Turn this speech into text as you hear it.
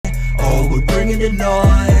we're bringing the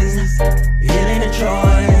noise. It ain't a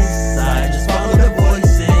choice, I just follow the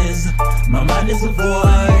voices. My mind is a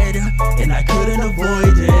void, and I couldn't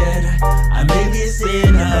avoid it. I may be a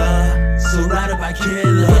sinner, surrounded by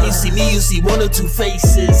killers. When you see me, you see one or two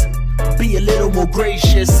faces. Be a little more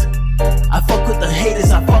gracious. I fuck with the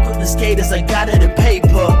haters, I fuck with the skaters. I got it in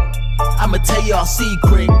paper. I'ma tell y'all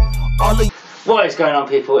secret. All of What is going on,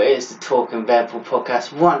 people? It is the Talking Verbal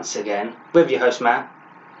podcast once again with your host Matt.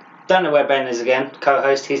 Don't know where Ben is again.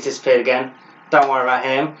 Co-host, he's disappeared again. Don't worry about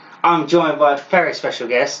him. I'm joined by a very special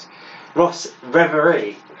guest, Ross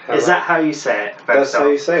Reverie. Hello. Is that how you say it? That's how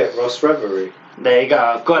you say it, Ross Reverie. There you go.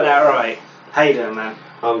 I've got that right. How you doing, man?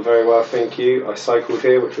 I'm very well, thank you. I cycled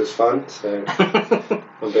here, which was fun, so I'm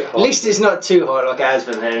a bit hot. At least it's not too hot like it has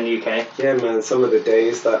been here in the UK. Yeah, man, some of the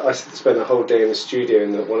days, that I spent a whole day in the studio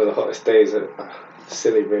in one of the hottest days.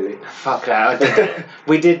 Silly, really. Fuck that.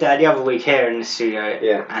 We did that the other week here in the studio.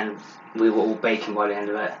 Yeah. And we were all baking by the end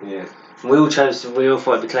of it. Yeah. We all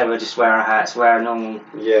thought it'd be clever, just wear our hats, wear a normal.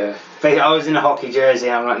 Yeah. I was in a hockey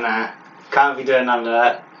jersey, I'm like, nah, can't be doing none of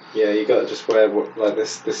that. Yeah, you gotta just wear like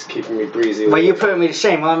this keeping me breezy. Well, you're putting me to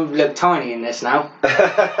shame. I look tiny in this now.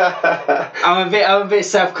 I'm a bit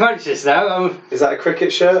self-conscious now. Is that a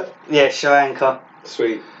cricket shirt? Yeah, show anchor.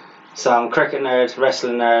 Sweet. So I'm a cricket nerd,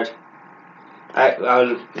 wrestling nerd.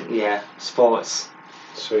 Yeah, sports.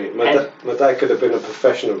 Sweet. My dad could have been a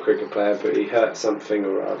professional cricket player, but he hurt something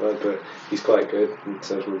or other. But he's quite good, and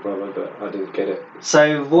so is my brother. But I didn't get it.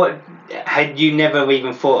 So what? Had you never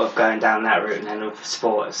even thought of going down that route then of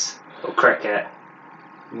sports or cricket?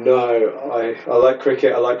 No, I like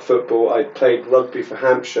cricket. I like football. I played rugby for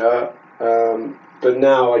Hampshire, but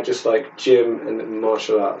now I just like gym and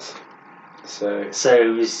martial arts. So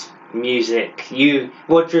it was music.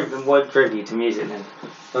 What drove you to music then?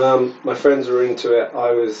 My friends were into it.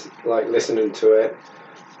 I was like listening to it,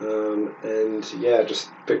 and yeah, just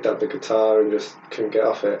picked up the guitar and just couldn't get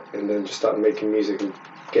off it, and then just started making music and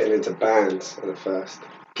getting into bands at first.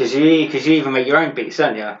 Because you even make your own beats,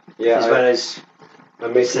 don't you? Yeah, well as I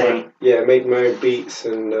make sing. I make my own beats,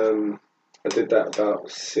 and I did that about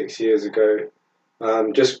 6 years ago.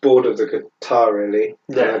 Just bored of the guitar, really.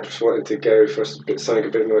 Yeah. I just wanted to go for something a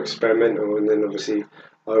bit more experimental, and then obviously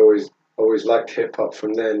I always liked hip hop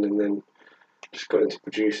from then, and then just got into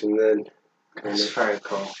producing then. That's very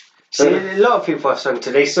cool. See, a lot of people I've spoken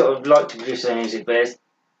to, they sort of like to produce their music, but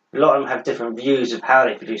a lot of them have different views of how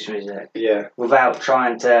they produce music. Yeah. Without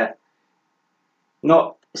trying to,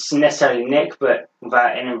 not necessarily nick, but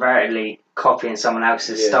without inadvertently copying someone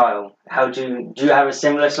else's style. How do you have a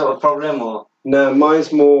similar sort of problem, or? No,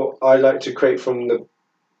 mine's more, I like to create from the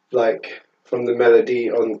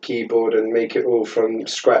melody on the keyboard and make it all from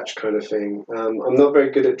scratch kind of thing. I'm not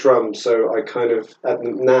very good at drums, so I kind of,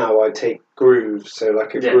 now I take grooves, so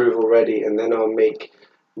like a groove already, and then I'll make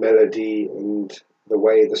melody and the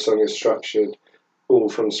way the song is structured all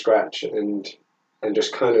from scratch, and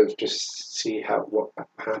just kind of just see what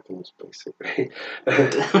happens, basically.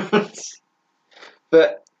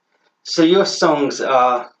 But, so your songs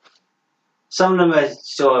are, some of them are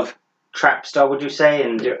sort of trap style, would you say,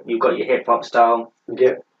 and you've got your hip hop style.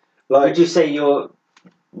 Yeah. Like, would you say you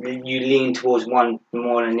lean towards one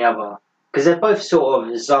more than the other? Because they're both sort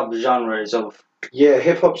of sub-genres of... Yeah,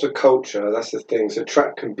 hip hop's a culture, that's the thing. So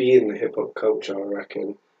trap can be in the hip hop culture, I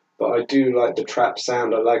reckon. But I do like the trap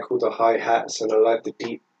sound. I like all the hi-hats, and I like the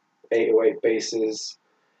deep 808 basses.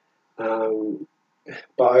 But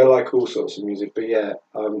I like all sorts of music. But yeah,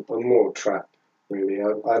 I'm more trap, really.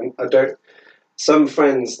 I don't... Some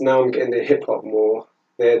friends, now I'm getting into hip hop more,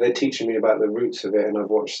 they're teaching me about the roots of it, and I've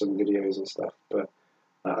watched some videos and stuff, but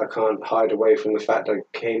I can't hide away from the fact I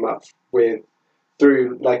came up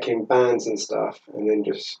through liking bands and stuff, and then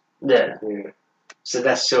just... Yeah. Yeah. So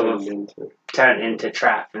that's sort of turned into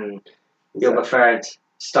trap and your preferred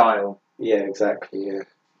style. Yeah, exactly, yeah.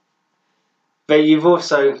 But you've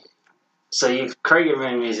also... So you've created your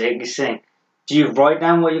own music, you sing. Do you write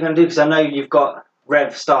down what you're going to do? Because I know you've got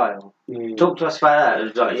Rev Style. Talk to us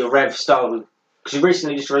about that, like your Rev Style. Because you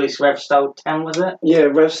recently just released Rev Style 10, was it? Yeah,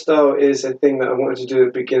 Rev Style is a thing that I wanted to do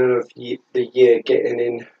at the beginning of the year, getting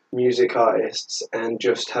in music artists and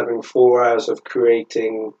just having 4 hours of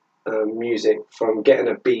creating music from getting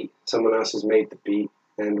a beat. Someone else has made the beat,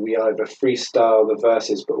 and we either freestyle the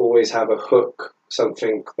verses, but always have a hook,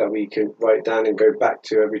 something that we can write down and go back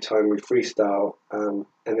to every time we freestyle.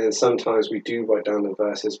 And then sometimes we do write down the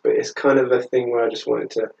verses, but it's kind of a thing where I just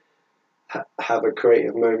wanted to have a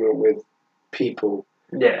creative moment with people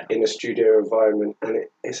in a studio environment, and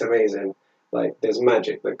it's amazing. Like, there's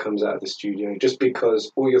magic that comes out of the studio just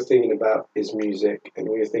because all you're thinking about is music, and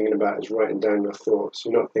all you're thinking about is writing down your thoughts.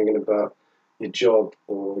 You're not thinking about your job,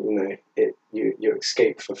 or you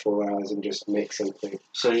escape for 4 hours and just make something.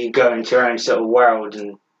 So you go into your own sort of world,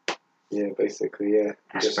 and Yeah, basically, yeah.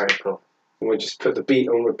 that's very cool. And we just put the beat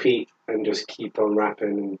on repeat and just keep on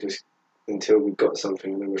rapping and just until we've got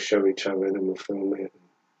something, and then we'll show each other, and then we'll film it.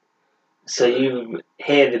 So you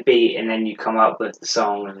hear the beat, and then you come up with the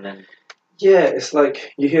song, and then... Yeah, it's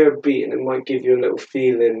like you hear a beat and it might give you a little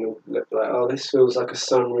feeling like, oh, this feels like a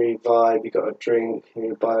summery vibe. You got a drink,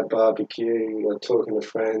 you buy a barbecue, you're talking to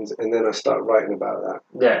friends, and then I start writing about that.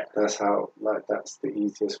 Yeah. That's how, that's the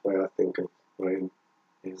easiest way I think of writing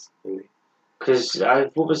is really. Because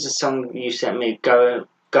what was the song you sent me?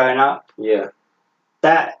 Going Up? Yeah.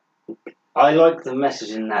 That, I like the message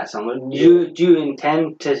in that song. Do you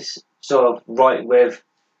intend to sort of write with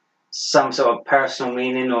some sort of personal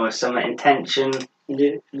meaning or some intention?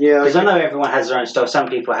 Yeah. Because I know everyone has their own style. Some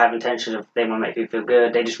people have intention of they want to make people feel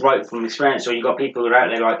good. They just write from experience. Or you got people who are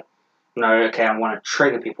out there like, no, okay, I want to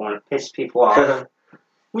trigger people. I want to piss people off.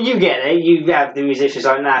 Well, you get it. You have the musicians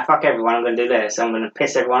like, nah, fuck everyone. I'm going to do this. I'm going to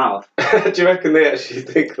piss everyone off. Do you reckon they actually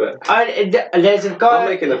think that? There's a guy... I'm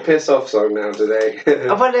making a piss off song now today.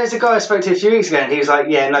 But there's a guy I spoke to a few weeks ago, and he was like,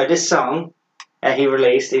 yeah, no, this song he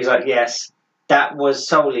released, he was like, yes, that was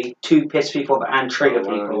solely to piss people off and trigger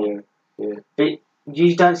people. Yeah. But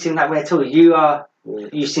you don't seem that way at all.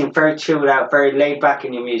 You seem very chilled out, very laid back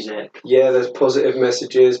in your music. Yeah, there's positive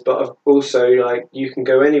messages, but also, like, you can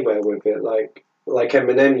go anywhere with it. Like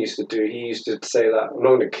Eminem used to do. He used to say that, I'm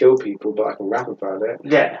not going to kill people, but I can rap about it.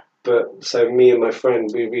 Yeah. But, so me and my friend,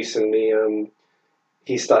 we recently,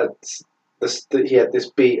 he had this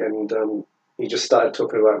beat, and he just started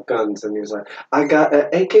talking about guns, and he was like, I got an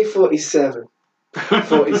AK-47.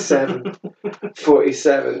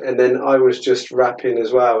 47, and then I was just rapping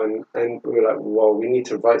as well, and we were like, whoa, we need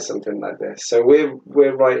to write something like this. So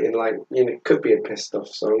we're writing, like, it could be a pissed off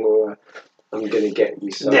song, or I'm gonna get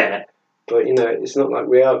you song. Yeah. But it's not like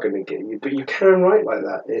we are gonna get you, but you can write like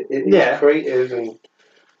that. It's creative, and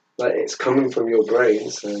like it's coming from your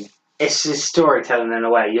brain, so it's just storytelling in a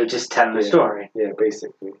way. You're just telling a story. Yeah,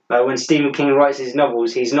 basically. Like when Stephen King writes his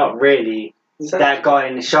novels, he's not really that guy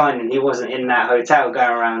in The Shining. He wasn't in that hotel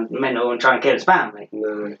going around mental and trying to kill his family.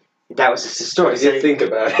 No. That was just a story. Did you think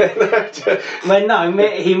about it? Well, no,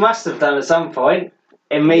 he must have done at some point.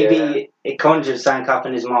 And maybe it conjured something up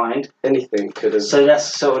in his mind. Anything could have. So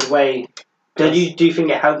that's sort of the way. Do you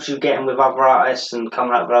think it helps you getting with other artists and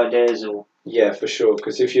coming up with ideas? Or? Yeah, for sure.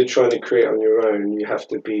 Because if you're trying to create on your own, you have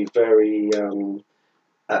to be very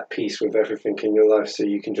at peace with everything in your life, so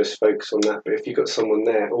you can just focus on that. But if you've got someone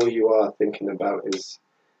there, all you are thinking about is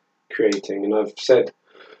creating. And I've said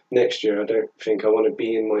next year, I don't think I want to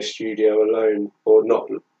be in my studio alone, or not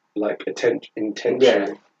like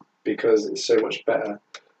intentionally, because it's so much better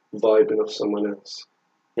vibing off someone else.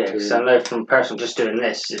 Yeah, because I know from personal just doing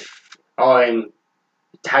this, if I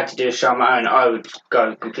had to do a show on my own, I would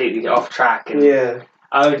go completely off track, and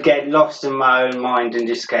I would get lost in my own mind and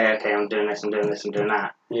just go, okay, I'm doing this, I'm doing this, I'm doing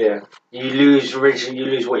that. Yeah. You lose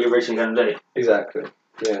what you're originally going to do. Exactly.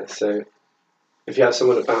 Yeah. So if you have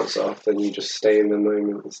someone to bounce off, then you just stay in the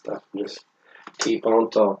moment and stuff, and just keep on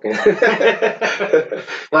talking.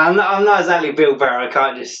 Well, I'm not exactly Bill Burr. I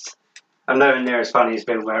can't just. I'm nowhere near as funny as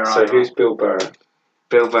Bill Burr. So who's Bill Burr?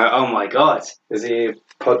 Bill Burr. Oh my God. Is he a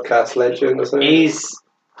podcast legend or something? He's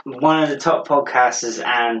one of the top podcasters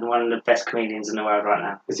and one of the best comedians in the world right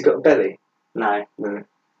now. Has he got a belly? No. No.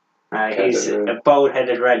 He's a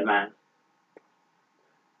bald-headed red man.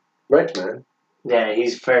 Red man? Yeah,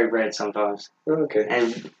 he's very red sometimes. Oh, okay.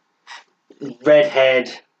 And redhead,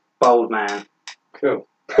 bald man. Cool.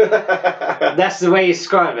 That's the way you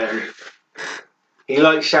describe him. He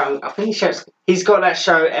likes shouting. I think he shouts. He's got that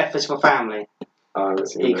show F is for Family. Oh,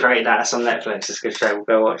 he created that. It's on Netflix. It's a good show. We'll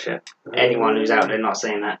go watch it. Anyone who's out there not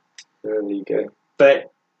seeing that. There you go.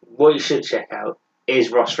 But what you should check out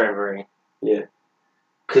is Ross Reverie. Yeah.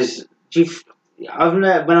 Because when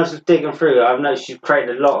I was digging through, I've noticed you've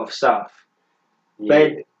created a lot of stuff. Yeah.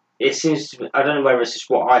 But it seems to be, I don't know whether it's just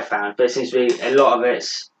what I found, but it seems to be a lot of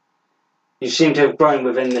it's. You seem to have grown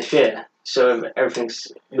within this year. So everything's.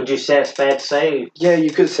 Would you say it's fair to say? Yeah,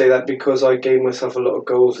 you could say that, because I gave myself a lot of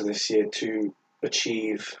goals this year to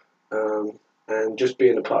achieve, and just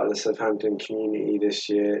being a part of the Southampton community this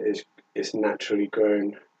year is naturally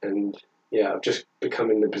grown, and yeah, I've just become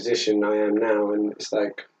in the position I am now, and it's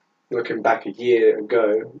like looking back a year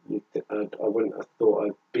ago, I wouldn't have thought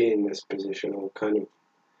I'd be in this position, or kind of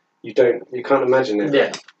you can't imagine it.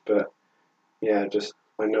 Yeah. But yeah,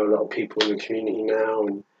 I know a lot of people in the community now,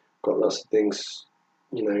 and got lots of things,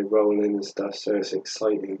 rolling and stuff, so it's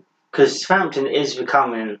exciting. Because Southampton is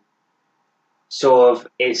becoming sort of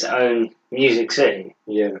its own music city.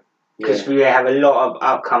 Yeah. Because we have a lot of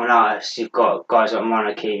upcoming artists. You've got guys like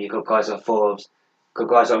Monarchy, you've got guys like Forbes, you've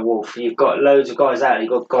got guys like Wolf, you've got loads of guys out there, you've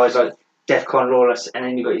got guys like Defcon Lawless, and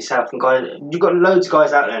then you've got yourself and guys. You've got loads of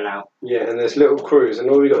guys out there now. Yeah, and there's little crews, and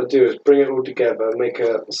all we got to do is bring it all together, make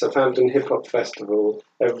a Southampton hip hop festival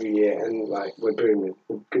every year, and like we're booming.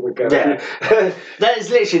 We're going. Yeah.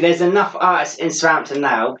 There's enough artists in Southampton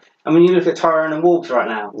now. I mean, you look at Tyrone and Wolves right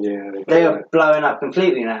now. Yeah, they are blowing up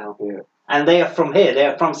completely now. Yeah. And they are from here. They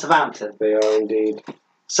are from Southampton. They are indeed.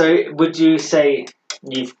 So, would you say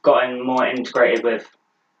you've gotten more integrated with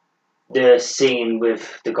the scene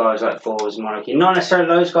with the guys like Fours, Monarchy? Not necessarily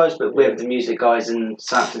those guys, but with the music guys and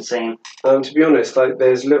Southampton scene. To be honest, like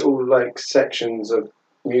there's little like sections of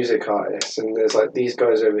music artists, and there's like these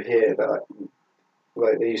guys over here that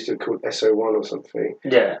like they used to be called SO1 or something.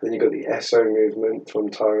 Yeah. Then you got the SO movement from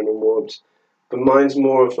Tyrone and Worbs. But mine's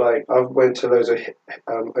more of like, I've went to loads of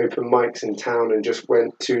open mics in town and just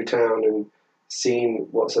went to town and seen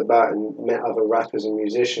what's about and met other rappers and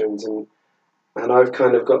musicians, and I've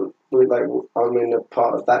kind of got like, I'm in a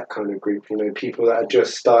part of that kind of group, you know, people that are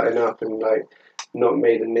just starting up and like not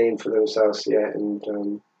made a name for themselves yet, and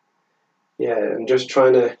and just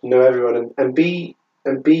trying to know everyone and be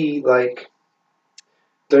like,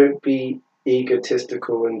 don't be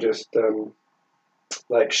egotistical and just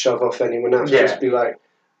like shove off anyone else. Yeah. Just be like,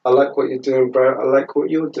 I like what you're doing, bro. I like what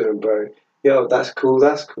you're doing, bro. Yo, that's cool,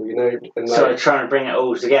 you know. And like, so trying to bring it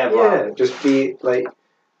all together. Yeah, just be like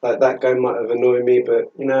that guy might have annoyed me,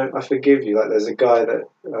 but you know, I forgive you. Like there's a guy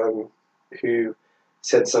that who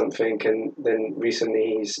said something, and then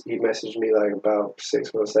recently he messaged me like about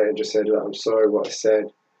 6 months later and just said, like, I'm sorry what I said.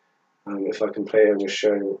 If I can play on your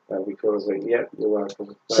show, because I was like, yeah, you're welcome.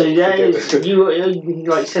 Like, so yeah, you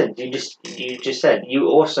like you said, you just said you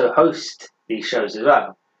also host these shows as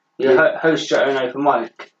well. You host your own open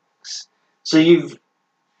mics. So you've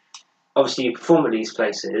obviously you perform at these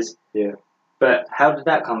places. Yeah. But how did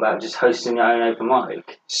that come about? Just hosting your own open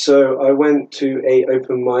mic. So I went to a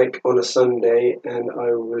open mic on a Sunday, and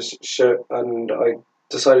I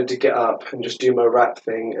decided to get up and just do my rap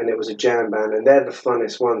thing, and it was a jam band, and they're the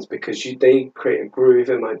funnest ones because they create a groove.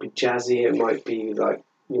 It might be jazzy, it might be like,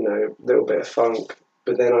 you know, a little bit of funk,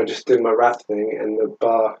 but then I just did my rap thing, and the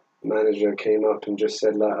bar manager came up and just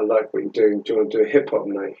said, like, I like what you're doing, do you want to do a hip hop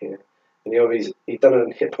night here? And he'd done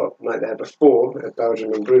a hip hop night there before at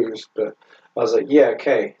Belgium and Bruce, but I was like, yeah,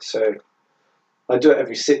 okay. So I do it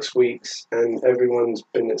every 6 weeks, and everyone's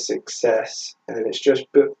been a success, and it's just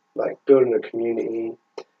building a community,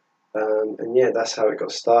 and yeah, that's how it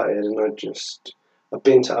got started. And I've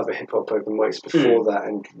been to other hip hop open mics before that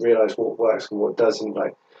and realised what works and what doesn't.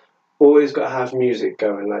 Like, always got to have music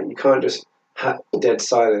going. Like, you can't just have dead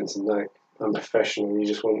silence and like, I'm professional. You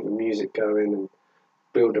just want the music going and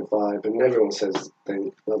build a vibe, and everyone says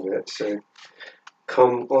they love it. So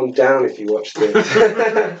come on down if you watch this.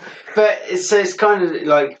 But it's kind of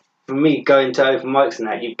like, for me, going to open mics and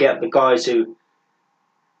that, you get the guys who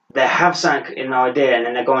they have something in an idea, and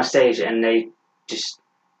then they go on stage and they're just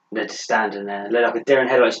standing there. They're like a deer in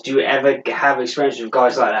headlights. Do you ever have experience with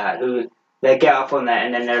guys like that who they get up on there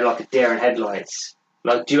and then they're like a deer in headlights?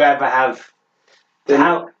 Like, do you ever have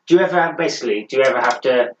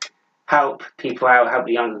to help people out, help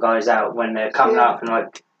the younger guys out when they're coming up and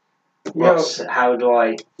like, how do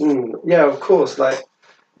I? Yeah, of course. Like,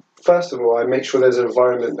 first of all, I make sure there's an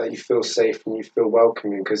environment that you feel safe and you feel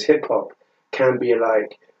welcoming, because hip hop can be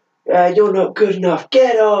like, you're not good enough,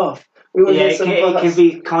 get off.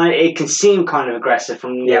 It can seem kind of aggressive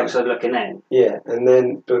from the outside looking in. Yeah, and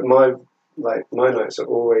then but my nights are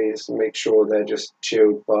always make sure they're just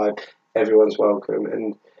chilled vibe, everyone's welcome,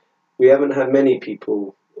 and we haven't had many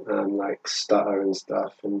people like stutter and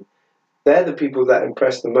stuff, and they're the people that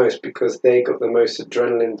impress the most because they got the most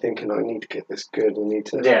adrenaline, thinking, I need to get this good, I need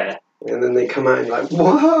to. Yeah. And then they come out and like,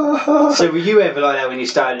 whoa. So were you ever like that when you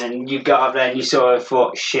started and you got up there and you sort of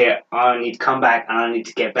thought, shit, I need to come back and I need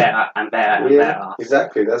to get better and better and better?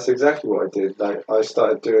 Exactly. That's exactly what I did. Like, I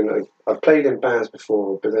started doing, I've played in bands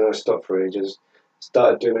before, but then I stopped for ages.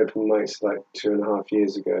 Started doing open mics like 2.5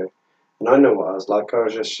 years ago. And I know what I was like. I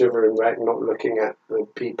was just shivering wreck, not looking at the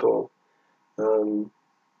people.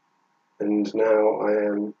 And now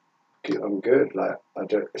I'm good. Like,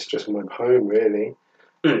 it's just my home, really.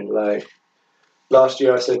 Like, last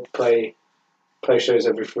year I said play shows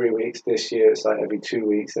every 3 weeks. This year it's like every 2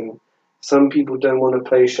 weeks, and some people don't want to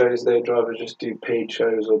play shows. They'd rather just do paid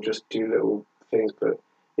shows or just do little things. But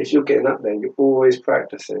if you're getting up there, you're always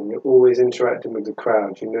practicing, you're always interacting with the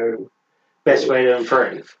crowd, you know. Best way to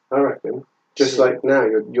improve, I reckon. Just like now,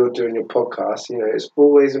 you're doing your podcast. You know, it's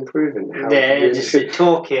always improving. Just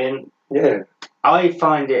talking. Yeah. I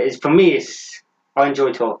find for me, I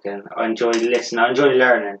enjoy talking. I enjoy listening. I enjoy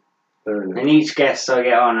learning. And each guest I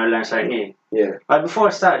get on, I learn something new. Yeah. Like before I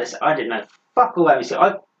started this, I didn't know fuck all about music.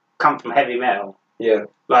 I come from heavy metal. Yeah.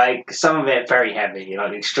 Like some of it very heavy,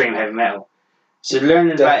 like extreme heavy metal. So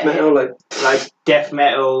learning death about metal, like death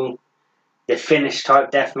metal, the Finnish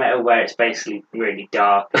type death metal where it's basically really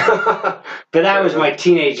dark. But that was my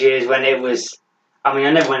teenage years when it was. I mean,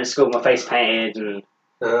 I never went to school with my face painted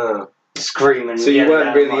and screaming. So you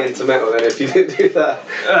weren't really into metal then, if you didn't do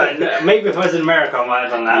that. No, maybe if I was in America, I might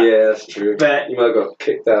have done that. Yeah, that's true. But you might have got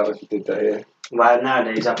kicked out if you did that. Yeah. Well,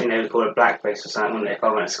 nowadays I think they would call it blackface or something, wouldn't they, if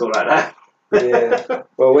I went to school like that? Yeah.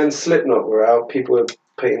 Well, when Slipknot were out, people were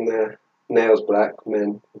painting their nails black.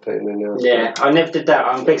 Men were painting their nails black. I never did that.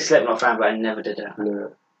 I'm a big Slipknot fan, but I never did that.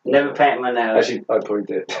 No. Never painted my nails. Actually, I probably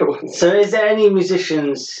did once. So, is there any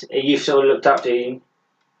musicians you've sort of looked up to?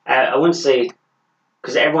 I wouldn't say,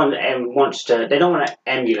 because everyone wants to. They don't want to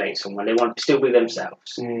emulate someone. They want to still be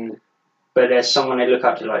themselves. But there's someone they look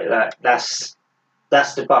up to like that. That's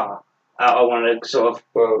the bar I want to sort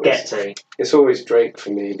of get to. It's always Drake for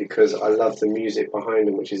me because I love the music behind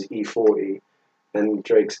him, which is E40, and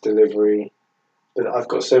Drake's delivery. But I've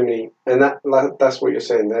got so many, and that's what you're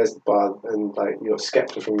saying. There's the bar, and like you're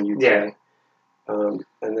Skepta from the UK. Yeah.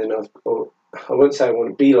 And then I wouldn't say I want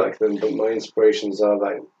to be like them, but my inspirations are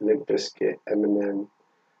like Limp Bizkit, Eminem,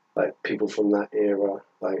 like people from that era.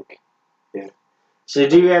 Like, yeah. So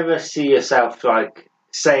do you ever see yourself like,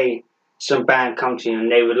 say, some band come to you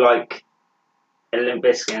and they would like a Limp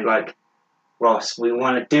Bizkit and like, Ross, we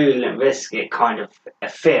want to do Limp Bizkit kind of a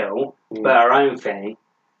feel, but our own thing,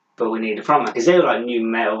 but we need a frontman because they were like new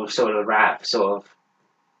metal sort of rap sort of.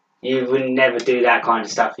 You would never do that kind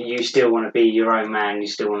of stuff. You still want to be your own man. You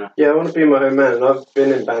still want to. Yeah, I want to be my own man, and I've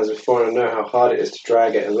been in bands before, and I know how hard it is to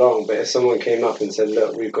drag it along. But if someone came up and said,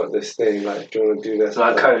 "Look, we've got this thing. Like, do you want to do this?"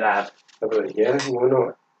 Like collab. I'd be like, "Yeah, why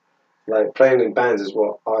not?" Like playing in bands is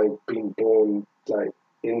what I've been born like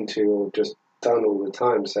into, or just done all the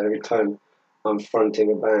time. So every time I'm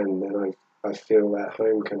fronting a band, then I feel at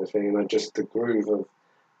home kind of thing, and the groove of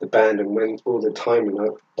the band and when all the timing,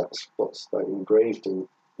 that's what's like engraved in.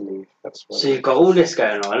 So you've got all this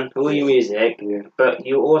going on, all your music, but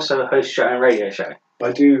you also host your own radio show.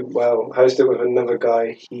 I do, host it with another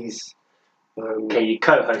guy. He's okay, you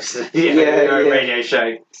co-host your own radio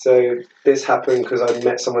show. So this happened because I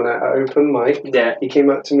met someone at an open mic. Yeah. He came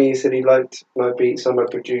up to me, he said he liked my beats. I'm a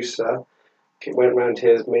producer. Went round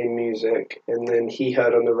here, made music, and then he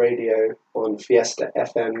heard on the radio on Fiesta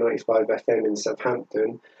FM 95 FM in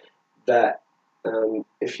Southampton that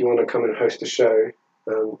if you want to come and host a show,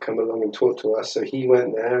 come along and talk to us. So he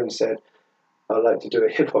went there and said, I'd like to do a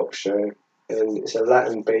hip-hop show, and it's a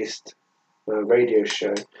Latin-based radio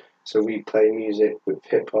show, so we play music with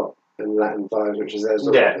hip-hop and Latin vibes, which is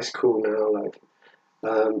it's cool now,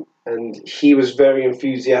 and he was very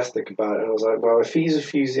enthusiastic about it, and I was like, well, if he's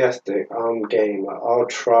enthusiastic, I'm game, I'll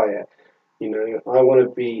try it, you know, I want to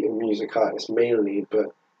be a music artist mainly, but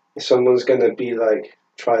if someone's going to be like,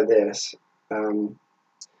 try this,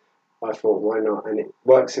 I thought, why not? And it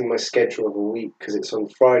works in my schedule of a week because it's on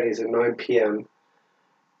Fridays at 9 p.m.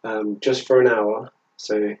 Just for an hour.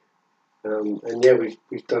 So, and yeah,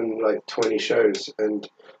 we've done like 20 shows, and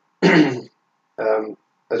I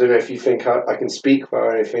don't know if you think I can speak well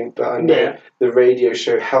or anything, but I know the radio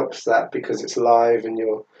show helps that because it's live and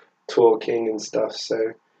you're talking and stuff.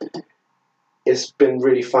 So it's been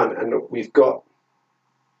really fun, and we've got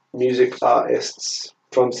music artists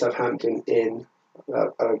from Southampton in. I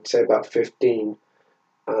would say about 15,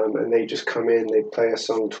 and they just come in, they play a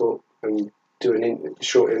song, talk, and do a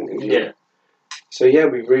short interview. Yeah. So yeah,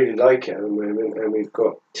 we really like it at the moment, and we've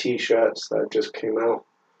got T-shirts that just came out,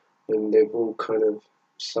 and they've all kind of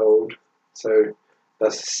sold. So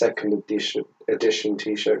that's the second edition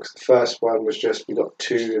T-shirt. 'Cause the first one was just we got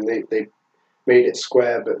 2, and they made it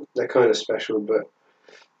square, but they're kind of special. But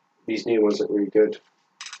these new ones look really good.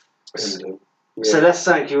 And, So that's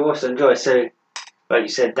something you also enjoy. So, like you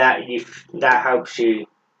said, that helps you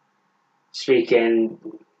speaking,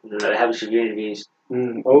 it helps you with interviews.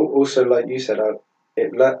 Also, like you said,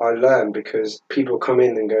 I learn because people come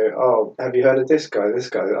in and go, oh, have you heard of this guy?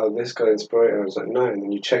 Oh, this guy inspired. I was like, no, and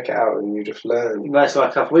then you check it out and you just learn. That's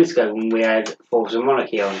like a couple of weeks ago when we had Forces of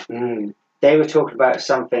Monarchy on. They were talking about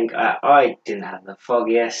something I didn't have the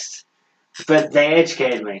foggiest, but they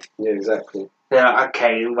educated me. Yeah, exactly. They're like,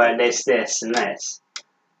 okay, well, this, and this.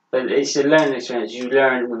 But it's a learning experience. You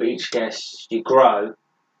learn with each guest, you grow,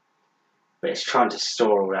 but it's trying to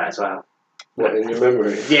store all that as well. What, in your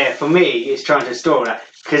memory? Yeah, for me, it's trying to store that.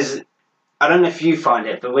 Because I don't know if you find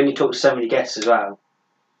it, but when you talk to so many guests as well,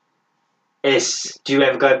 do you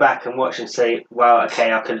ever go back and watch and say, well,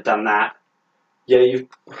 okay, I could have done that? Yeah,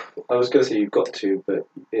 I was going to say you've got to, but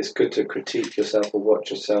it's good to critique yourself or watch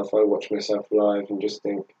yourself. I watch myself live and just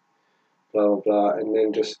think, blah, blah, blah, and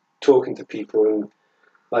then just talking to people. And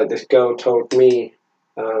like this girl told me,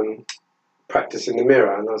 practice in the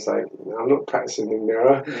mirror, and I was like, I'm not practicing in the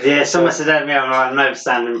mirror. Yeah, someone said that to me, I'm never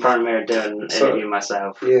standing in front of the mirror doing an interview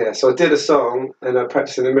myself. Yeah, so I did a song and I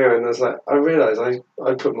practiced in the mirror, and I was like, I realised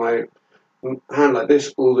I put my hand like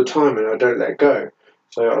this all the time and I don't let go.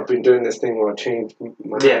 So I've been doing this thing where I change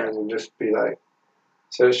my hands and just be like,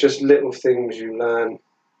 so it's just little things you learn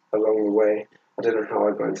along the way. I don't know how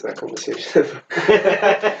I got into that conversation.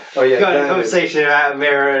 Oh yeah, got a conversation about a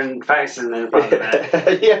mirror and practicing in front of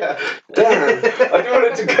it. Yeah, damn, I don't want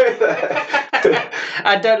it to go there.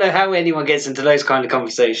 I don't know how anyone gets into those kind of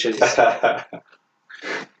conversations.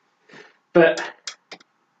 But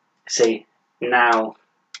see now,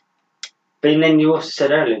 but then you also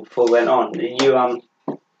said earlier before we went on, you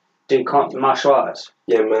do martial arts.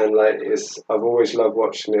 Yeah, man, like I've always loved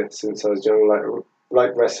watching it since I was young.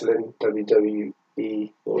 Like wrestling, WWE,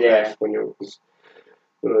 or when I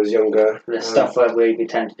was younger. The stuff where we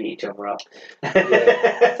tend to beat each other up.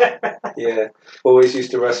 Yeah. Always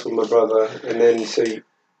used to wrestle with my brother, and then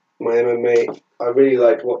my MMA, I really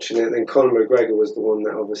liked watching it. Then Conor McGregor was the one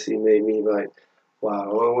that obviously made me like, wow,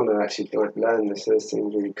 I want to actually learn this. This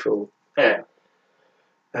seems really cool. Yeah.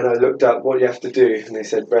 And I looked up what you have to do, and they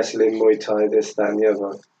said wrestling, Muay Thai, this, that, and the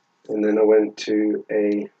other. And then I went to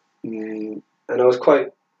and I was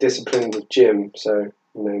quite disciplined with gym, so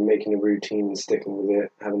making a routine and sticking with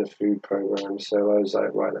it, having a food program. So I was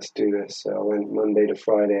like, right, let's do this. So I went Monday to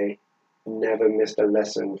Friday, never missed a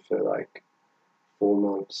lesson for like 4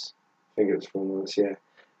 months. I think it was 4 months, yeah.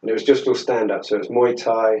 And it was just all stand up. So it was Muay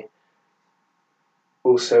Thai.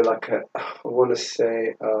 Also I want to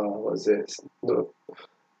say, what was it?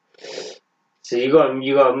 So you got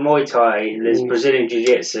Muay Thai. There's Brazilian Jiu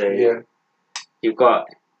Jitsu. Yeah. You've got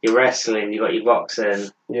your wrestling. You've got your boxing.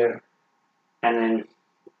 Yeah. And then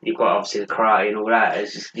you've got obviously the karate and all that.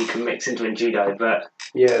 It's just you can mix into in judo, but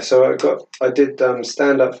yeah. So I did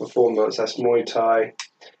stand up for 4 months. That's Muay Thai,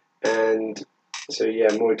 and so yeah,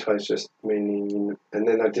 Muay Thai is just mainly. And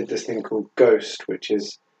then I did this thing called Ghost, which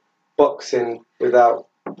is boxing without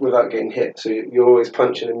getting hit. So you're always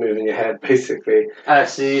punching and moving your head, basically.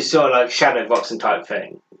 So you sort of like shadow boxing type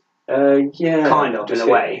thing. Yeah, kind of just in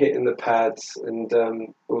a way. Hitting the pads, and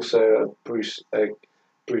also Bruce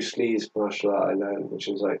Lee's martial art I learned, which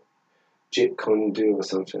was like Jeet Kune Do or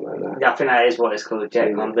something like that. Yeah, I think that is what it's called,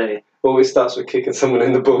 Jeet Kune Do. Always starts with kicking someone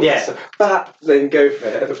in the balls. Yeah. So, then go for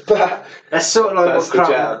it. That's sort of like that's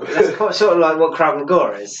that's sort of like what Krav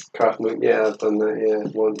Maga is. Krav Maga, yeah, I've done that, yeah,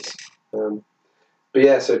 once. But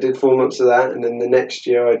yeah, so I did 4 months of that, and then the next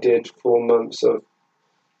year I did 4 months of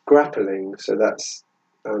grappling. So that's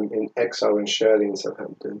in Exile in Shirley in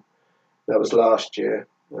Southampton. That was last year.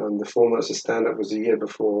 The 4 months of stand-up was the year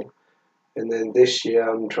before. And then this year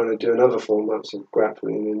I'm trying to do another 4 months of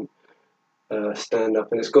grappling and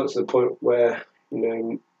stand-up. And it's got to the point where,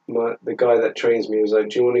 the guy that trains me was like,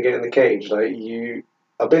 do you want to get in the cage? Like,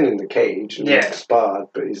 I've been in the cage and sparred,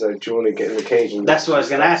 but he's like, do you want to get in the cage? And that's what I was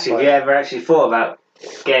going to ask you. Have you ever actually thought about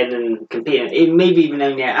getting and competing? Maybe even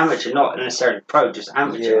only amateur, not necessarily pro, just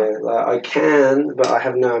amateur. Yeah, like I can, but I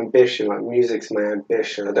have no ambition. Like music's my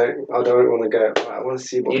ambition. I don't want to go. I want to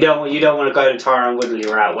see what. You don't want to go to Tyrone Woodley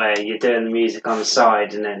route where you're doing the music on the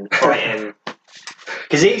side and then fighting.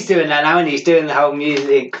 Because he's doing that now, and he's doing the whole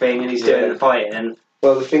music thing, and he's doing the fighting.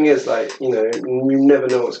 Well, the thing is, like, you never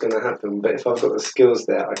know what's going to happen. But if I've got the skills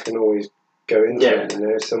there, I can always go into it.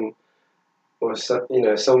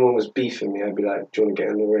 If someone was beefing me, I'd be like, "Do you want to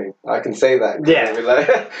get in the ring?" I can say that. Yeah.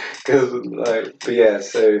 But yeah,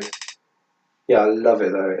 so yeah, I love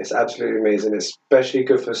it though. It's absolutely amazing. It's especially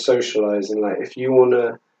good for socializing. Like, if you want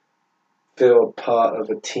to feel a part of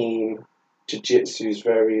a team, jiu-jitsu is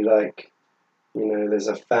very like. There's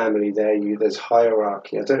a family there. There's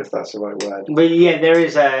hierarchy. I don't know if that's the right word. But yeah, there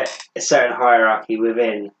is a certain hierarchy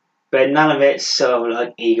within, but none of it's sort of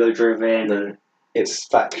like ego-driven. And it's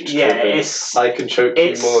fact-driven. Yeah, I can choke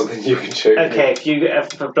you more than you can choke me. Okay,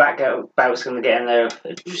 if a black belt's going to get in there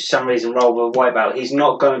for some reason, roll with a white belt, he's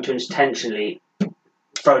not going to intentionally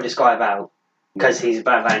throw this guy about because he's a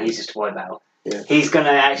black belt and he's just a white belt. Yeah. He's going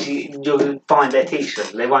to actually, you'll find their teacher.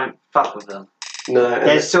 They won't fuck with them. No,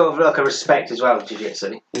 there's sort of like a respect as well with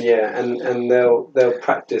jiu-jitsu. Yeah, and they'll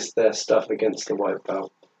practice their stuff against the white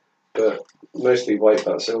belt. but mostly white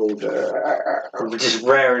belts are all Just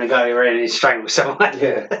raring to go, you're ready to strangle someone.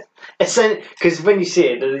 yeah. Because when you see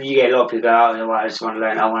it, you get a lot of people go, oh, well, I just want to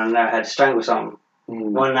learn, I want to know how to strangle someone. I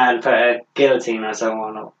want to know how to put a guillotine on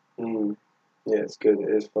someone. Or... Yeah, it's good. It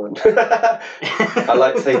is fun. I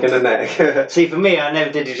like taking a neck. See, for me, I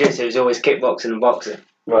never did jiu-jitsu. It was always kickboxing and boxing.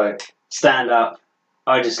 Right. Stand up.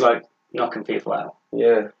 I just like knocking people out.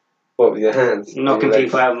 Yeah. What, with your hands? Knocking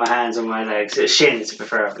people out with my hands and my legs. Shins,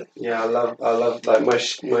 preferably. Yeah, I love, like, my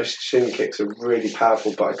shin kicks are really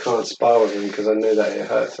powerful, but I can't spar with them because I know that it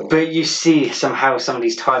hurts them. But you see somehow some of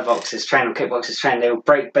these Thai boxers train or kickboxers train, they will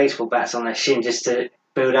break baseball bats on their shin just to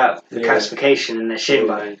build up the calcification in their shin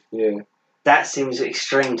bone. Yeah. That seems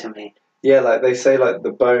extreme to me. Yeah, like they say, like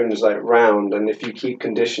the bone's like round, and if you keep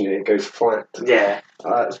conditioning it, it goes flat. Yeah.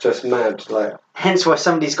 It's just mad. Like. Hence why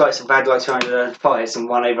some of these guys have had like 200 fights and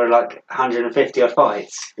won over like 150 odd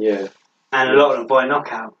fights. Yeah. And a lot of them by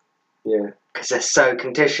knockout. Yeah. Because they're so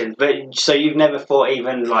conditioned. But so you've never thought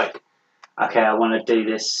even like, okay, I want to do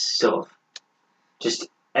this sort of just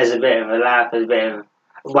as a bit of a laugh, as a bit of.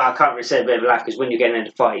 Well, I can't really say a bit of a laugh because when you're getting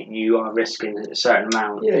into a fight, you are risking a certain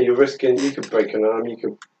amount. Yeah, you're risking. You could break an arm. You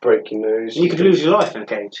could break your nose. You could lose your life in a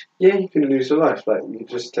cage. Yeah, you can lose your life. Like it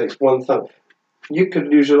just takes one thump. You could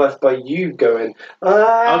lose your life by you going.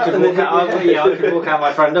 I could walk out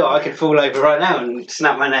my front door. I could fall over right now and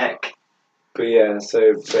snap my neck. But yeah,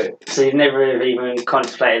 so you've never even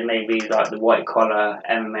contemplated maybe like the white collar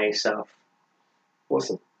MMA stuff. What's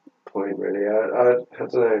the point, really? I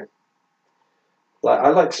don't know. Like I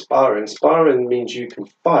like sparring. Sparring means you can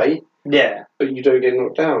fight. Yeah. But you don't get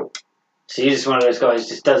knocked out. So you're just one of those guys who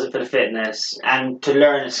just does it for the fitness and to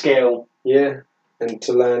learn a skill. Yeah, and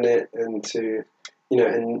to learn it and to,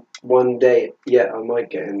 and one day, I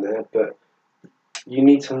might get in there, but you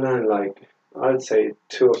need to learn, like, I'd say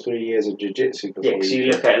 2 or 3 years of jiu-jitsu before. Yeah, because you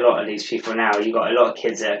look at a lot of these people now, you've got a lot of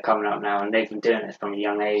kids that are coming up now and they've been doing it from a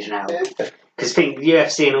young age now. Because think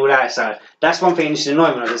UFC and all that, so that's one thing that used to annoy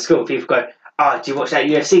me when I was at school. People go, oh, do you watch that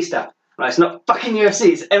UFC stuff? Like, it's not fucking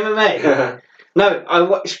UFC, it's MMA. No, I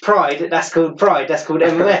watch Pride, that's called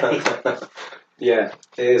MMA. Yeah,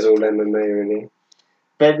 it is all MMA, really.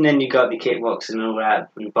 But then you got the kickboxing and all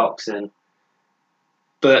that, and boxing.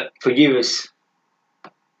 But for you, it's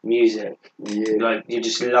music. Yeah. Like, you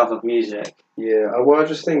just love of music. Yeah, well, I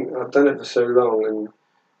just think I've done it for so long, and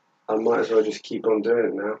I might as well just keep on doing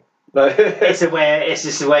it now. It's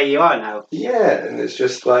just the way you are now. Yeah, and it's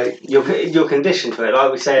just like you're conditioned for it. Like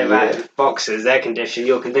we say about boxers, they're conditioned.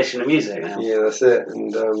 You're conditioned to music now. Yeah, that's it.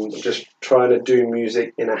 And just trying to do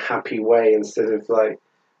music in a happy way instead of like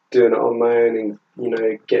doing it on my own and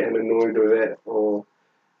getting annoyed with it. Or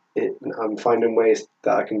I'm finding ways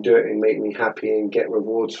that I can do it and make me happy and get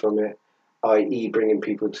rewards from it. I.e., bringing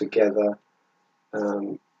people together.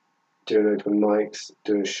 Doing open mics,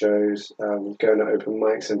 doing shows, going to open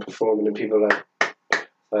mics and performing, and people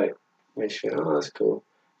like makes you feel, oh, that's cool.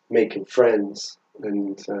 Making friends,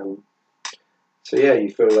 and so yeah, you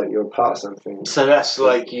feel like you're a part of something. So that's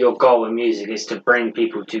like your goal in music is to bring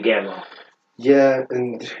people together. Yeah,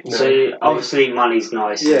 and so obviously money's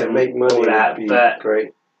nice. Yeah, make money all that, would be but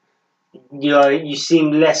great. You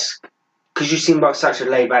seem less. Because you seem like such a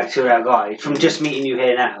laid-back, chill-out guy. From just meeting you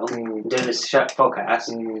here now, doing this podcast,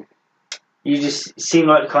 you just seem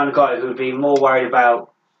like the kind of guy who would be more worried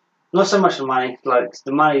about, not so much the money, like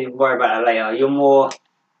the money, worry about that later. You're more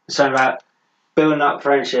concerned about building up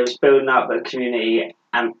friendships, building up a community,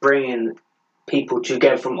 and bringing people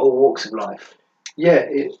together from all walks of life. Yeah,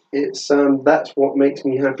 it's that's what makes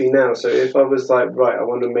me happy now. So if I was like, right, I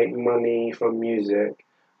want to make money from music,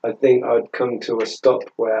 I think I'd come to a stop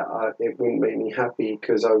where it wouldn't make me happy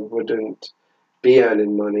because I wouldn't be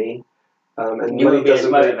earning money. And money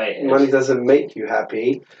doesn't make you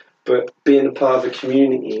happy, but being a part of a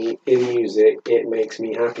community in music, it makes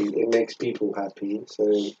me happy. It makes people happy.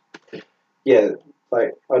 So, yeah,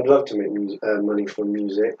 like I'd love to make money from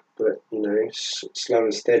music, but slow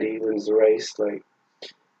and steady wins the race. Like,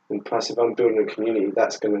 and plus, if I'm building a community,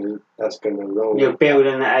 that's gonna roll. You're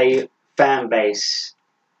building a fan base,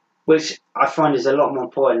 which I find is a lot more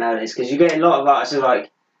important nowadays because you get a lot of artists who are like,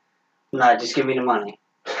 no, just give me the money.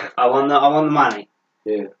 I want the money.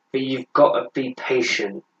 Yeah. But you've got to be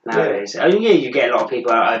patient nowadays. Yeah. I mean, you get a lot of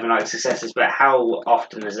people out overnight successes, but how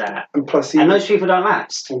often is that? And plus, and those people don't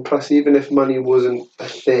last. And plus, even if money wasn't a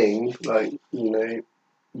thing, like to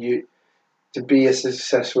be a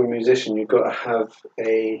successful musician, you've got to have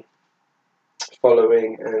a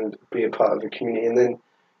following and be a part of a community, and then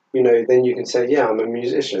then you can say, yeah, I'm a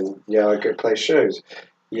musician. Yeah, I go play shows.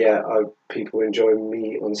 Yeah, people enjoy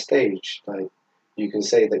me on stage. Like, you can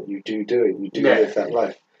say that you do it. You do live that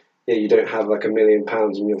life. you don't have like £1 million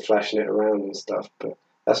and you're flashing it around and stuff, but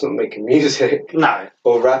that's not making music. No.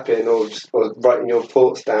 Or rapping, or writing your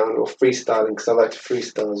thoughts down, or freestyling, because I like to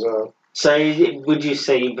freestyle as well. So would you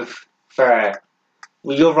say you prefer,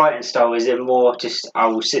 well, your writing style, is it more just I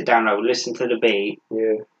will sit down, I will listen to the beat,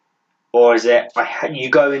 Yeah. or is it you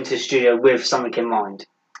go into the studio with something in mind?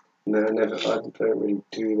 No, I don't really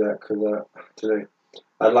do that because I don't know.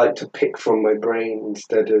 I like to pick from my brain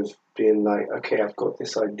instead of being like, okay, I've got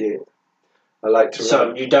this idea. I like to.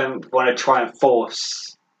 So you don't want to try and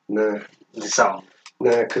force No. the song?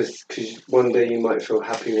 No, because one day you might feel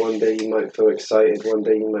happy, one day you might feel excited, one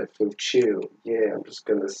day you might feel chill. Yeah, I'm just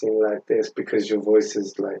going to sing like this because your voice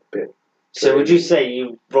is like a bit... So would you say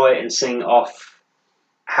you write and sing off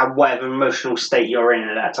whatever emotional state you're in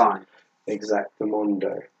at that time?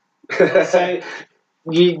 Exactamundo. So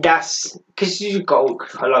that's because you've got,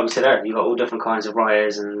 like we said earlier, you've got all different kinds of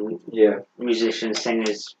writers and musicians,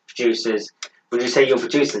 singers, producers. Would you say your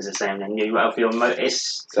producing's the same then?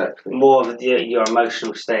 It's exactly more of your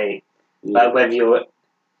emotional state. Yeah. Like whether you're,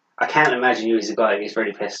 I can't imagine you as a guy who's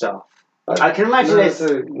really pissed off. I can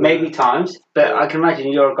imagine maybe times, but I can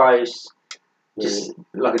imagine you're a guy who's just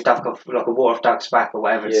like a water off duck's back or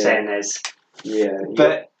whatever the saying is. Yeah.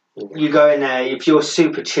 But you go in there, if you're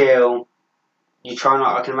super chill, you try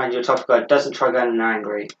not. I can imagine you're a type of guy who doesn't try going in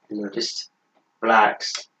angry. No. Just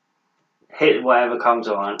relax, hit whatever comes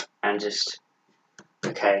on, and just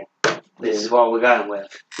okay. This is what we're going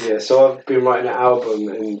with. Yeah, so I've been writing an album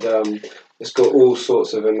and it's got all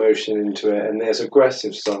sorts of emotion into it, and there's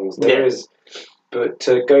aggressive songs. There is, but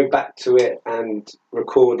to go back to it and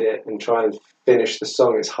record it and try and finish the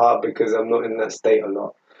song, it's hard because I'm not in that state a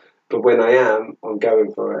lot. But when I am, I'm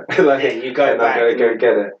going for it. You go back. I'm going to go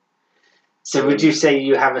get it. So would you say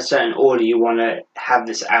you have a certain order you want to have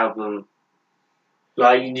this album?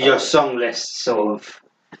 Like your song list, sort of.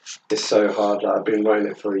 It's so hard. Like, I've been writing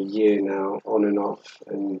it for a year now, on and off,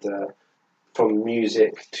 and from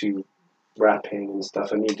music to rapping and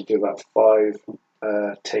stuff, I need to do about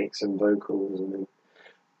 5 takes and vocals,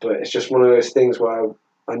 but it's just one of those things where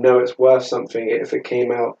I know it's worth something. If it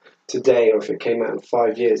came out today or if it came out in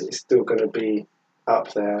 5 years, it's still going to be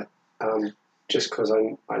up there, just because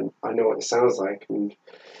I know what it sounds like, and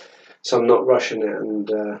so I'm not rushing it, and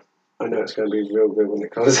I know it's going to be real good when it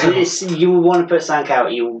comes out. You want to put something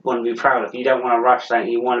out you want to be proud of. You don't want to rush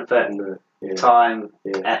something. You want to put time,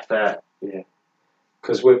 effort. Yeah.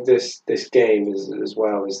 Because with this game as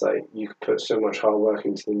well, is like you could put so much hard work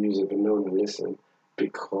into the music, but no one will listen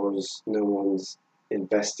because no one's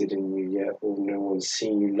invested in you yet, or no one's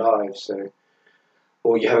seen you live. So,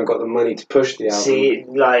 or you haven't got the money to push the album. See,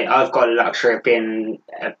 like I've got the luxury of being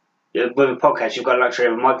with a podcast. You've got the luxury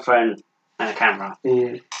of a microphone and a camera.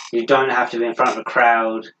 You don't have to be in front of a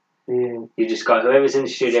crowd. You just got whoever's in the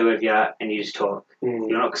studio with you, and you just talk.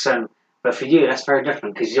 You're not concerned. But for you, that's very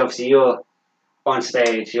different because obviously you're on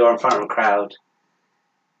stage, you're in front of a crowd.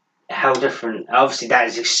 How different? Obviously, that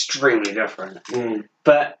is extremely different.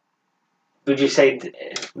 But would you say,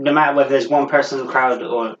 no matter whether there's one person in the crowd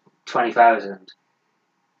or 20,000,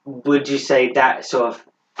 would you say that sort of?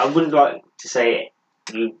 I wouldn't like to say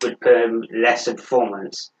you would put in lesser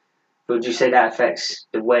performance. But would you say that affects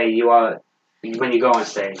the way you are when you go on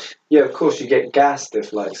stage? Yeah, of course you get gassed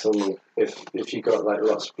if like someone if you got like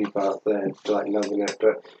lots of people out there like loving it,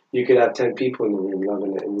 but you could have 10 people in the room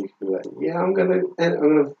loving it, and you could be like, yeah, I'm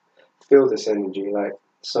gonna feel this energy. Like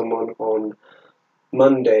someone on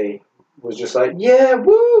Monday was just like, yeah,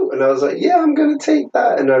 woo, and I was like, yeah, I'm gonna take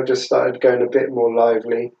that, and I've just started going a bit more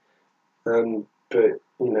lively. But you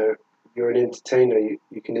know, you're an entertainer.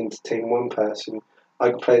 You can entertain one person. I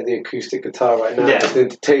could play the acoustic guitar right now and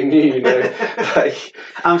entertain you, you know. Like,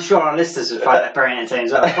 I'm sure our listeners would find that very entertaining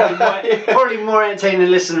as well. Probably more entertaining than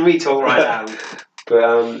listening to me talk right now.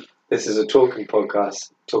 But this is a talking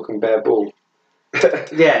podcast, talking bare ball.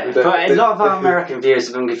 Yeah, but a lot of our American viewers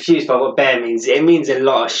have been confused by what bare means. It means a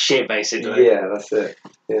lot of shit, basically. Yeah, that's it.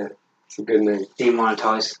 Yeah, it's a good name.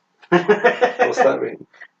 Demonetised. What's that mean?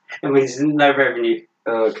 It means no revenue.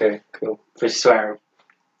 Oh, okay, cool. For swearing.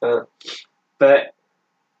 But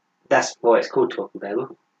that's why it's called Talking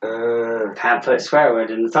Babel. Can't put a swear word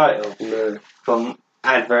in the title. No. From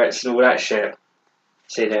adverts and all that shit.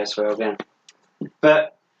 See there, swear again.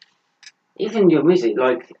 But even your music,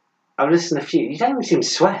 like, I've listened to a few, you don't even seem to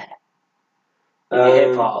swear. In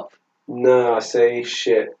hip hop. No, I say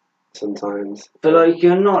shit sometimes. But like,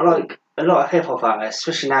 you're not like a lot of hip hop artists,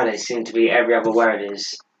 especially nowadays, seem to be every other word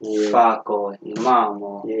is fuck or your mum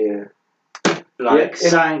or like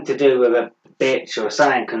something to do with a bitch or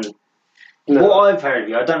something. What I've heard of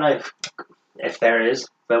you, I don't know if there is,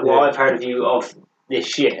 but what I've heard of you of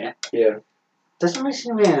this year. Yeah. Doesn't really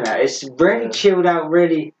seem to be any of that. It's really chilled out,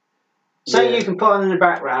 really. So you can put on in the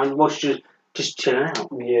background, watch just chilling out.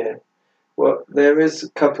 Yeah. Well, there is a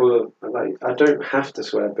couple of, like, I don't have to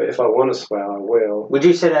swear, but if I want to swear, I will. Would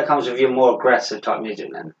you say that comes with your more aggressive type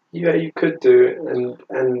music then? Yeah, you could do it,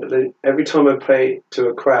 and every time I play to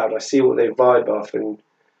a crowd, I see what they vibe off,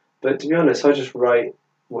 but to be honest, I just write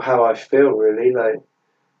how I feel, really. Like,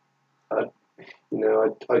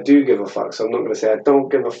 I do give a fuck, so I'm not going to say I don't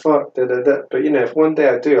give a fuck, but if one day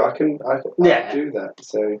I do, I can do that.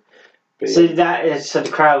 So, so that is so the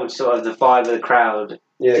crowd, sort of the vibe of the crowd.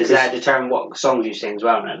 Yeah, does that determine what songs you sing as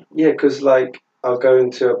well then? Yeah, because like I'll go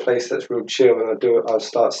into a place that's real chill and I'll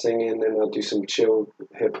start singing and I'll do some chill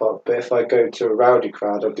hip hop. But if I go to a rowdy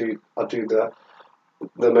crowd, I'll do the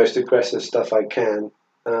most aggressive stuff I can.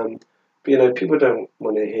 But people don't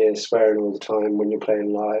want to hear swearing all the time when you're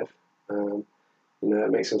playing live.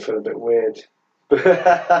 It makes them feel a bit weird.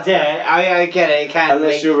 Yeah, I get it. It can.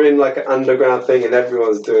 Unless you're in like an underground thing and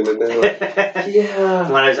everyone's doing it, then like,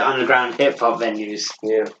 yeah. One of those underground hip hop venues.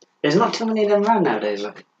 Yeah. There's not too many of them around nowadays.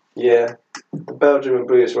 Look. Yeah, the Belgium and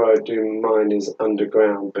Blues where I do mine is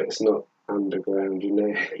underground, but it's not underground,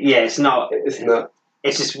 Yeah, it's not. It's not.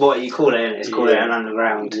 It's just what you call it. Isn't it? It's called an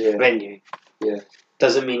underground venue. Yeah.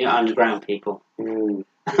 Doesn't mean you're underground people.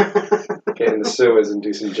 Get in the sewers and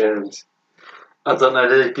do some jams. I don't know.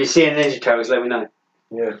 If you see any Ninja Turtles, let me know.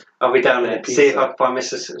 Yeah. I'll be down there. See if I can find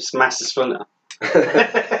Master Splinter.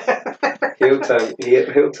 He'll turn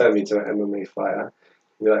me to an MMA fighter.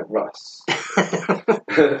 He'll be like, Russ.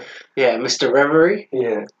 Yeah, Mr. Reverie.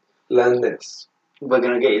 Yeah. Learn this. We're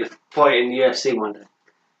going to get you to fight in the UFC one day.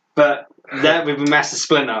 But that would be Master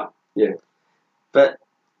Splinter. Yeah. But,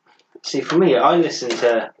 see, for me, I listen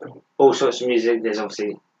to all sorts of music. There's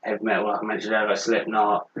obviously heavy metal, like I mentioned earlier, like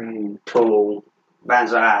Slipknot, Tool,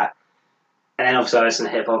 bands like that. And then obviously I listen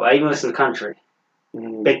to hip hop. I even listen to country.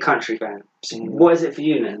 Big country fan. So what is it for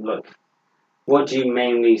you then? Like, what do you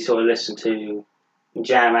mainly sort of listen to,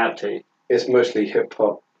 jam out to? It's mostly hip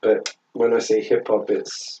hop, but when I say hip hop,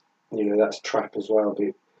 it's that's trap as well.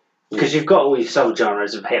 Because you've got all these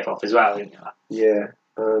sub-genres of hip hop as well, haven't you? Yeah.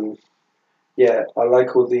 Yeah, I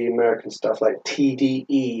like all the American stuff like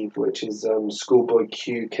TDE, which is Schoolboy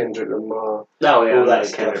Q, Kendrick Lamar. Oh yeah, all that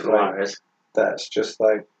stuff, Kendrick Lamar is. That's just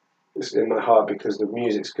like it's in my heart because the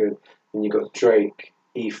music's good. And you got Drake,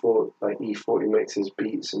 E40 makes his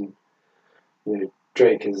beats, and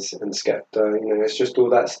Drake and Skepta. It's just all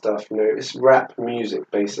that stuff. It's rap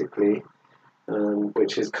music basically,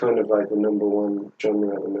 which is kind of like the number one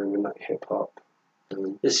genre at the moment, like hip hop.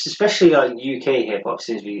 It's especially like UK hip hop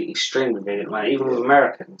seems to be extremely big, like even with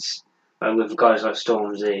Americans, like with guys like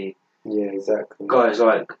Stormzy. Yeah, exactly. Guys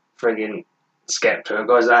like friggin' Skepta,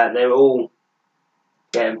 guys like that, they're all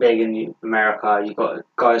getting big in America. You've got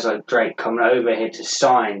guys like Drake coming over here to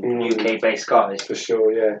sign UK-based guys. For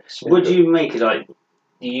sure, yeah. So what do you make of like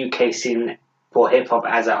the UK scene for hip hop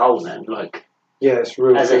as a whole then? Like, yeah, it's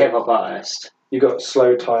really as a hip hop artist. You got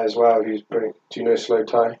Slow Tie as well. Do you know Slow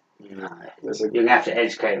Tie? No. You're gonna have to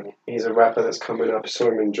educate me. He's a rapper that's coming up. I saw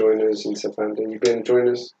him in Joiners in Southampton. You been in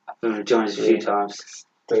Joiners? I've been in Joiners a few times.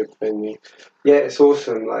 Dope venue. Yeah, it's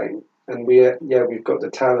awesome. Like, and we've got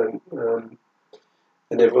the talent, and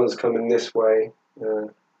everyone's coming this way.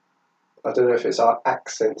 I don't know if it's our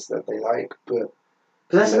accents that they like, but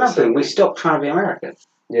that's another thing. We stopped trying to be American.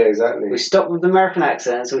 Yeah, exactly. We stopped with the American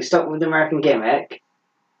accents. We stopped with the American gimmick,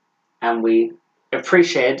 and we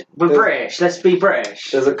appreciate British. Let's be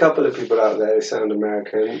British. There's a couple of people out there who sound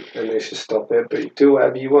American, and they should stop it. But do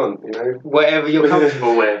whatever you want, Whatever you're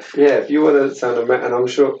comfortable with. Yeah, if you want to sound American, and I'm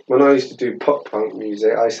sure when I used to do pop punk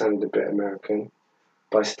music, I sounded a bit American,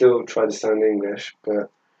 but I still try to sound English. But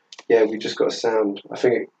yeah, we just got to sound. I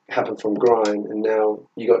think it happened from grime, and now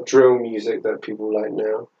you got drill music that people like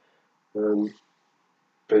now.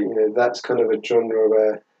 But that's kind of a genre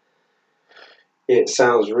where it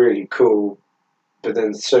sounds really cool. But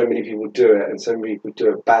then so many people do it, and so many people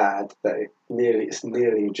do it bad that it's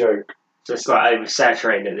nearly a joke. So it's like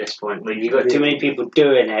oversaturated at this point. But you've got too many people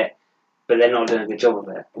doing it, but they're not doing a good job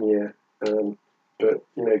of it. Yeah,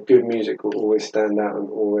 but good music will always stand out and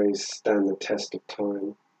always stand the test of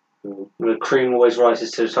time. The cream always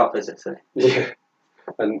rises to the top, as they say. Yeah,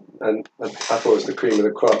 and I thought it was the cream of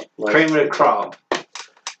the crop. Like, cream of the crop.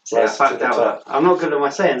 Yeah, I fucked out. I'm not good at my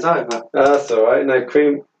sayings either. That's all right. No,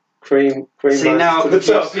 cream. See, now I'm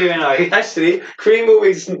confusing. Actually, cream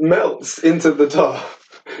always melts into the top.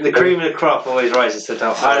 The cream of the crop always rises to the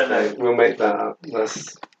top. I don't know. We'll make that up.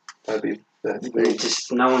 That'd be.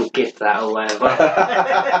 Just no one gift that or whatever.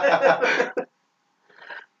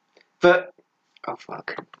 But oh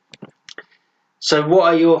fuck. So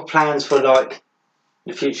what are your plans for like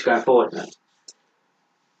the future going forward then?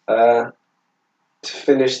 To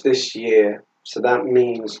finish this year, so that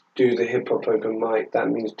means do the hip hop open mic. That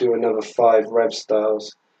means do another 5 Rev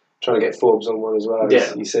Styles. Trying to get Forbes on one as well.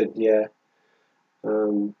 Yeah. He said yeah.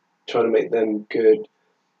 Trying to make them good.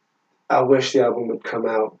 I wish the album would come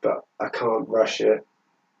out, but I can't rush it.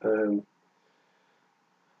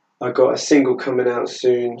 I got a single coming out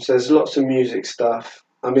soon, so there's lots of music stuff.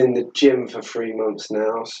 I'm in the gym for 3 months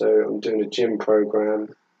now, so I'm doing a gym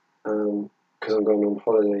program because I'm going on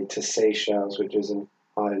holiday to Seychelles, which is an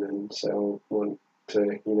island. So I want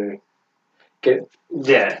to, get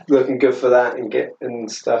looking good for that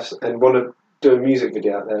and stuff, and want to do a music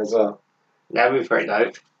video out there as well. That'd be pretty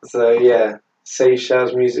dope. So yeah,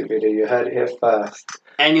 Seychelles music video. You heard it here first.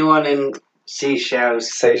 Anyone in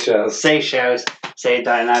Seychelles, say you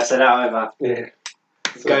don't know, so that over. Yeah.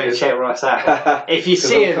 Go and check Ross out. If you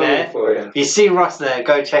see him there, if you see Ross there,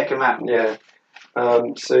 go check him out. Yeah.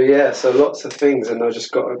 So lots of things, and I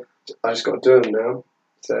just got to do them now.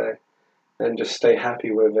 So, and just stay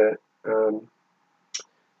happy with it.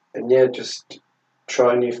 And yeah, just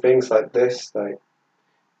try new things like this,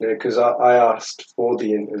 because I asked for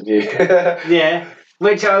the interview. Yeah,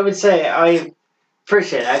 which I would say I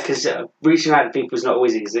appreciate that, because reaching out to people is not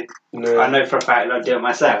always easy. No. I know for a fact I do it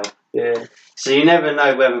myself. Yeah. So you never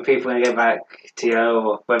know whether people are going to get back to you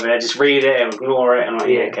or whether they just read it and ignore it and like,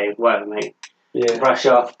 yeah, okay, whatever, mate. Yeah. Brush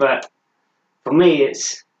off. But for me,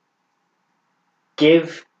 it's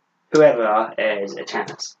give whoever it is a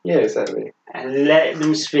chance. Yeah, exactly. And let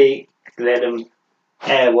them speak, let them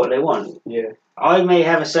air what they want. Yeah. I may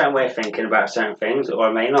have a certain way of thinking about certain things, or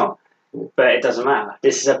I may not. But it doesn't matter.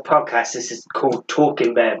 This is a podcast. This is called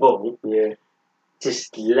Talking Bare Ball. Yeah.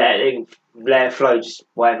 Just let it flow. Just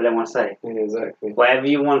whatever they want to say. Yeah, exactly. Whatever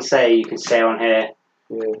you want to say, you can say on here.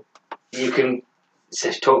 Yeah. You can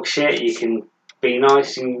just talk shit. You can be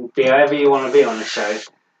nice. You can be however you want to be on the show.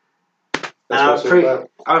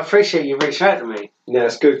 I appreciate you reaching out to me. Yeah,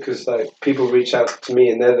 it's good because people reach out to me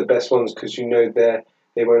and they're the best ones because they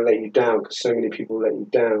won't let you down, because so many people let you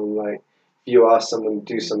down. Like, if you ask someone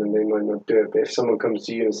to do something, they might not do it. But if someone comes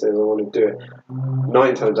to you and says, I want to do it,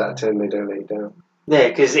 9 times out of 10, they don't let you down. Yeah,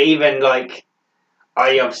 because even, I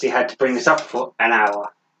obviously had to bring this up for an hour.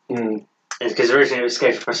 Mm. Because originally it was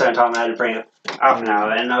scheduled for a certain time, I had to bring it up an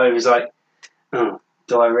hour. And I was like, oh,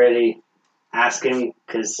 do I really ask him?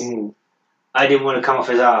 Because I didn't want to come off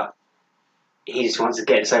as, he just wants to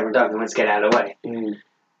get this over and done, he wants to get it out of the way. Mm.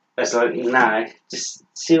 I was like, no, just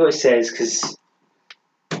see what he says, because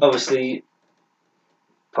obviously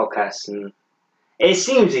podcasts and it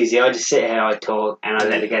seems easy. I just sit here, I talk, and I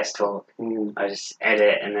let the guests talk. Mm. I just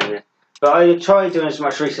edit, and then. But I try doing as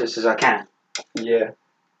much research as I can. Yeah.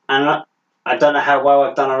 And I don't know how well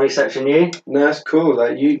I've done on researching you. No, that's cool.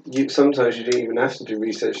 You sometimes you don't even have to do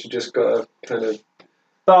research. You just got to kind of.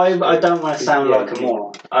 But I don't want to sound like a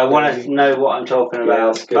moron. I want to know what I'm talking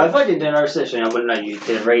about. That's good. If I didn't do no research, I wouldn't know you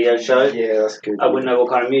did a radio show. Yeah, that's good. I wouldn't know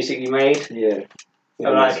what kind of music you made. Yeah.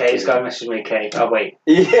 I'm like, okay, this guy messaged me, okay, I'll wait.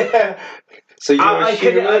 Yeah. So you're a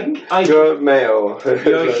human? You're a male.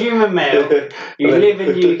 You're a human male. You live in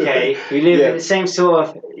UK. You live in the same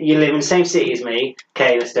you live in the same city as me.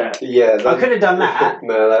 Okay, let's do it. Yeah. I could have done that.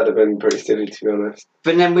 No, that'd have been pretty silly, to be honest.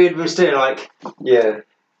 But then we'd been still like, yeah.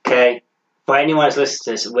 Okay, for anyone who's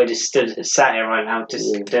listening to this, we're just stood sat here right now,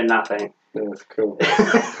 just doing nothing. Yeah, that's cool.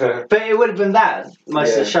 But it would have been that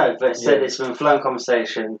most of the show. But instead, it's been flowing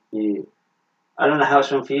conversation. Yeah. I don't know how it's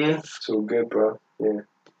been for you. It's all good, bro. Yeah.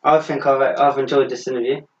 I think I've enjoyed this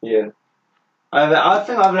interview. Yeah. I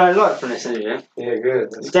think I've learned a lot from this interview. Yeah, good.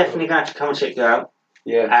 It's definitely going to have to come and check you out.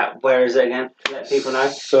 Yeah. Where is it again? Let people know.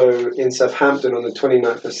 So in Southampton on the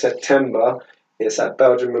 29th of September, it's at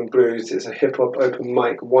Belgium and Blues. It's a hip hop open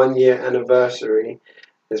mic 1 year anniversary.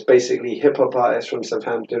 It's basically hip hop artists from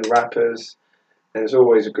Southampton, rappers, and it's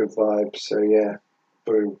always a good vibe. So yeah,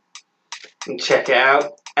 boom. And check it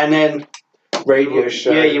out. And then radio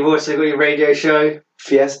show. Yeah, you've also got your radio show.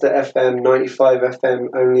 Fiesta FM 95 FM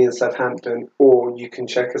only in Southampton, or you can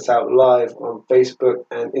check us out live on Facebook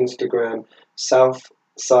and Instagram,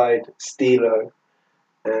 Southside Stilo.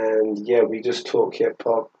 And yeah, we just talk hip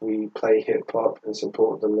hop, we play hip hop and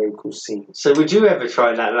support the local scene. So would you ever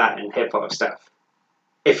try that Latin hip hop stuff?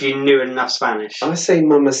 If you knew enough Spanish? I say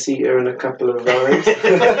mamacita in a couple of rhymes.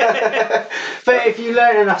 But if you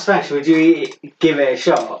learn enough Spanish, would you give it a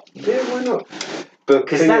shot? Yeah, why not? But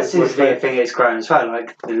because that seems to be a thing it's grown as well,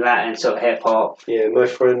 like the Latin sort of hip hop. Yeah, my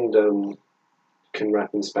friend can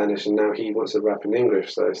rap in Spanish, and now he wants to rap in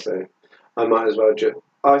English, so I might as well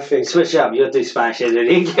I think Switch it up. You'll do Spanish and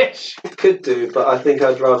English. could do, but I think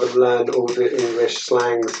I'd rather learn all the English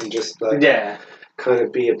slangs and just like Yeah. kind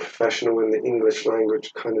of be a professional in the English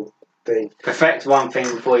language kind of thing. Perfect one thing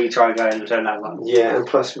before you try going into another one. Yeah, and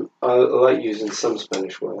plus I like using some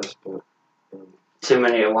Spanish words, but Too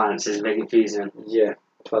many at once is a bit confusing. yeah.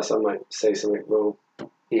 Plus I might say something wrong.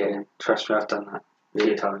 Yeah, trust me, I've done that a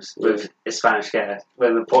few times Yeah. with a Spanish guest,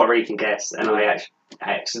 with a Puerto Rican guest, and I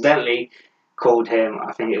accidentally called him,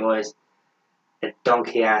 I think it was, a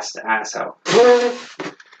donkey-assed asshole.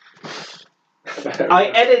 I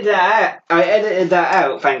edited that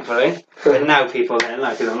out, thankfully. But now people are going to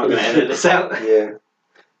know because I'm not going to edit this out. Yeah.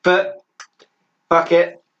 But, fuck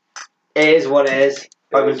it. It is what it is.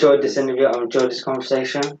 I've enjoyed this interview. I've enjoyed this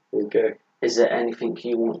conversation. Okay. Is there anything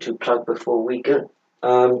you want to plug before we go?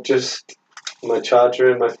 Just my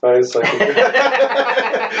charger and my phone so I can...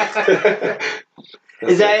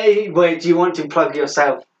 Is there any way do you want to plug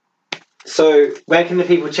yourself? So, Where can the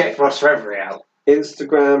people check Ross Reverie out?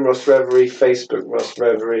 Instagram, Ross Reverie, Facebook, Ross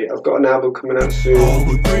Reverie. I've got an album coming out soon. Oh,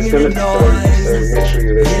 we're It's bringing going to the be dope, so noise. make sure you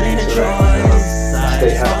It listen ain't a to choice. it.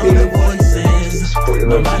 Stay I happy. follow the voices. Support your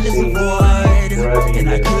My local mind is a scene. void, Wherever you and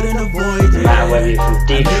I live. couldn't avoid it. No matter whether you're from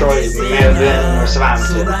Detroit, Melbourne, or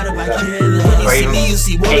Southampton, Surrounded by Exactly. killers. or even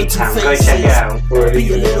Cape Town, go check it out. Or Be a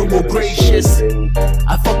even little more live in a gracious. in I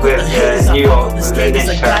fuck with With the haters, I New fuck York, with the with skaters, I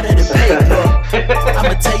Nick got it in paper. Peace,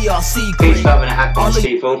 I'ma tell y'all secret. love, and happiness,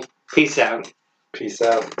 people. Peace out. Peace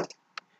out.